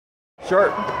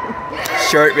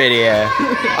Short video.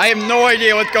 I have no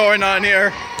idea what's going on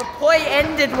here. The play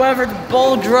ended whenever the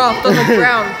ball dropped on the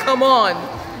ground. Come on.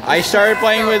 I started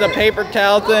playing with a paper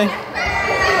towel thing,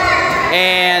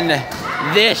 and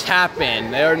this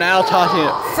happened. They are now tossing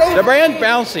it. The brand's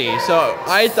bouncy, so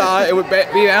I thought it would be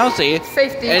bouncy.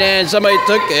 Safety. And then somebody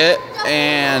took it,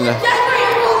 and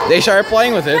they started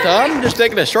playing with it. So I'm just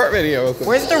taking a short video of it.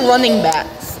 Where's the running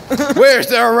backs? Where's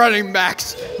their running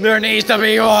backs? There needs to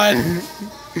be one.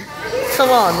 Come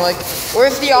on, like,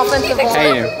 where's the offensive line?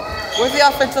 Hey. Where's the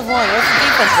offensive line? Where's the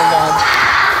defensive line?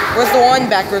 Where's the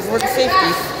linebackers? Where's the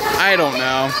safeties? I don't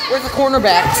know. Where's the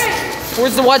cornerbacks?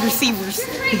 Where's the wide receivers?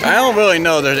 I don't really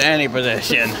know there's any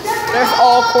position. There's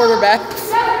all quarterbacks.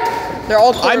 They're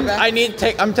all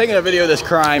quarterbacks. I'm taking a video of this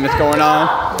crime that's going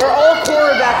on. They're all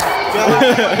quarterbacks.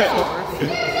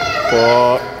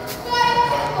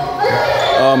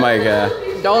 Oh my god.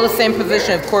 They're all the same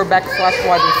position of quarterback /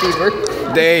 wide receiver.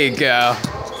 There you go.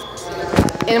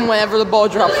 And whenever the ball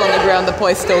drops on the ground, the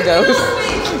play still goes.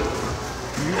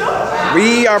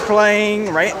 We are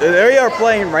playing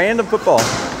random football.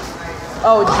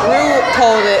 Oh, Drew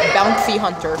called it Bouncy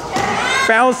Hunter.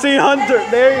 Bouncy Hunter,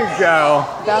 there you go.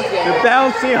 Bouncy The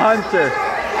Bouncy Hunter.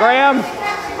 Graham,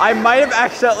 I might have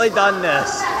accidentally done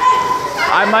this.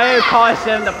 I might have caused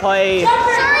him to play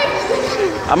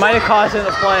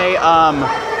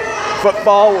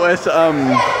football with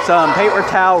some paper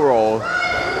towel rolls.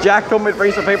 Jack told me to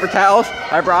bring some paper towels.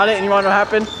 I brought it, and you want to know what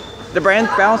happened? The brand's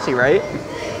bouncy, right?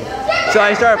 So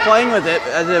I started playing with it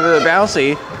as if it was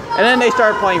bouncy, and then they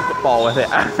started playing football with it.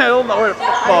 I don't know where the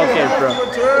football came from.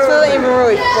 It's not even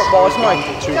really football. It's more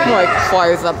like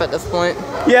flyers up at this point.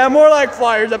 Yeah, more like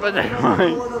flyers up at this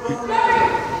point.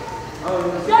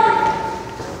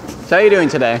 So how you doing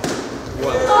today?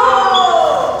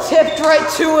 Tipped right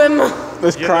to him.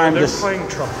 This crime they're just... playing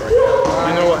Trump right now.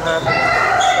 You know what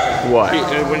happened? What?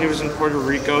 When he was in Puerto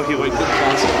Rico, he like did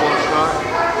basketball shot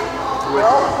with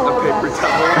a paper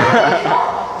towel.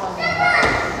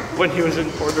 When he was in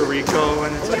Puerto Rico,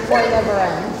 and it's The play never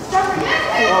ends.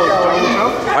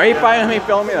 Are you fine with me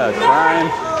filming a crime?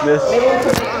 This...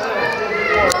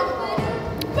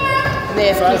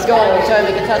 This keeps going. We're trying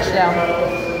to make a touchdown.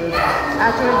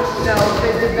 Actually, no,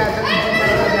 they did that.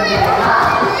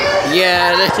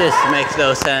 Yeah, this just makes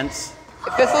no sense.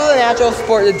 If this was a natural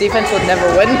sport, the defense would never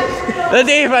win. The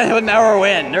defense would never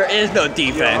win. There is no I'm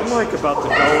defense. like about to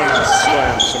go and just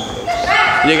slam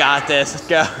somebody. You got this. Let's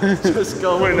go. Just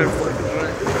go in and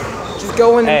Just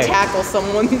go in and tackle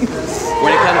someone. When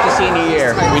it comes to senior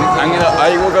year,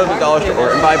 I will go to the dollar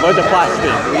store and buy a bunch of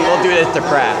plastic. We will do this to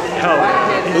crap.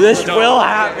 This will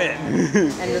happen.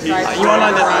 You want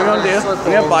to know what I'm gonna do?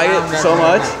 I'm gonna buy it so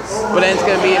much, but then it's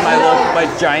gonna be in my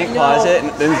giant closet,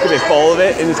 and then it's gonna be full of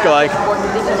it, and it's gonna like.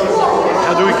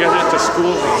 How do we get it to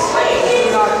school?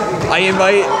 I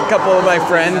invite a couple of my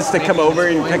friends to come over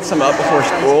and pick some up before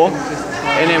school,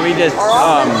 and then we just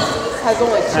I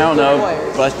don't know,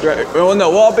 bus driver. Well, no,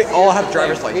 we'll all have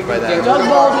driver's license by then.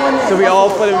 So we all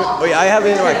put it. I have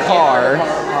it in my car,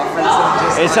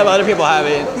 and some other people have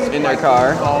it in their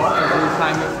car.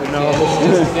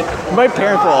 My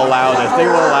parents will allow this. They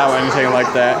will allow anything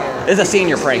like that. It's a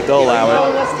senior prank. They'll allow it.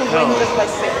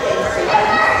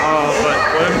 But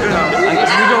what I'm gonna do,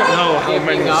 you don't know how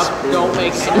many Don't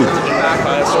make sense.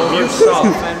 you saw.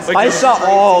 Like, I saw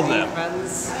all of them.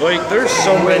 Like, there's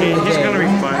so many. He's gonna be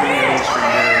finding those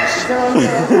for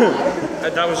years.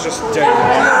 And that was just day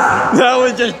one. That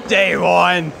was just day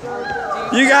one.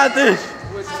 You got this.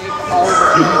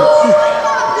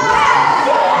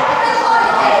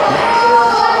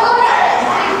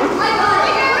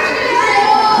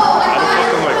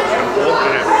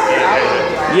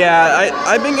 Yeah,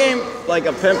 I've been getting like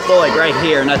a pimple like right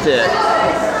here, and that's it.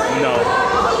 No.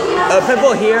 A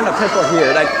pimple here and a pimple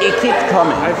here. Like it keeps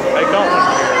coming. I got one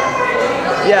here.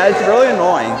 Yeah, it's really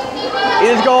annoying.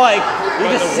 You just go like, you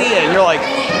just see it, and you're like,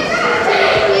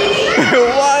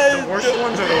 what? The worst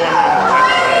ones are the ones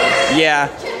that Yeah.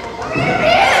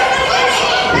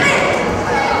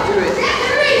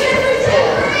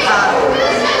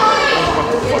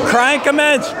 Crime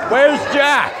commence. Where's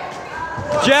Jack?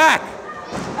 Jack.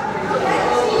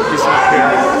 he's not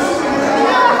here.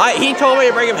 He told me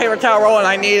to bring a paper towel roll, and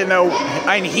I need to know.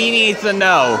 He needs to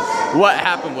know what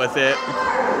happened with it.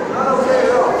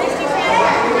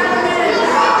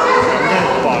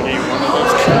 Body, one of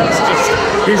those kids,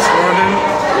 he's running.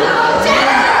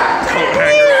 Coat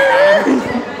hanger.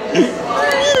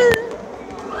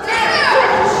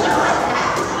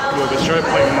 Yo, let's try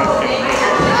playing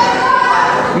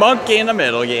Monkey in the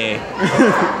middle, yeah.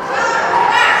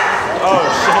 Oh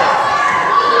shit.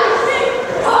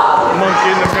 Monkey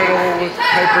in the middle was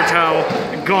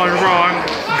Gone wrong.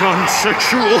 Gone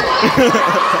sexual.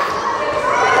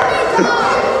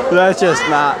 That's just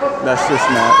not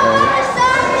right.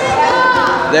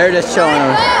 They're just showing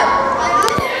them.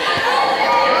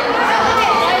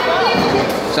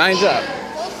 Signs up.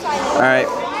 All right,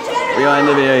 we'll end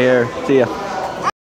the video here. See ya.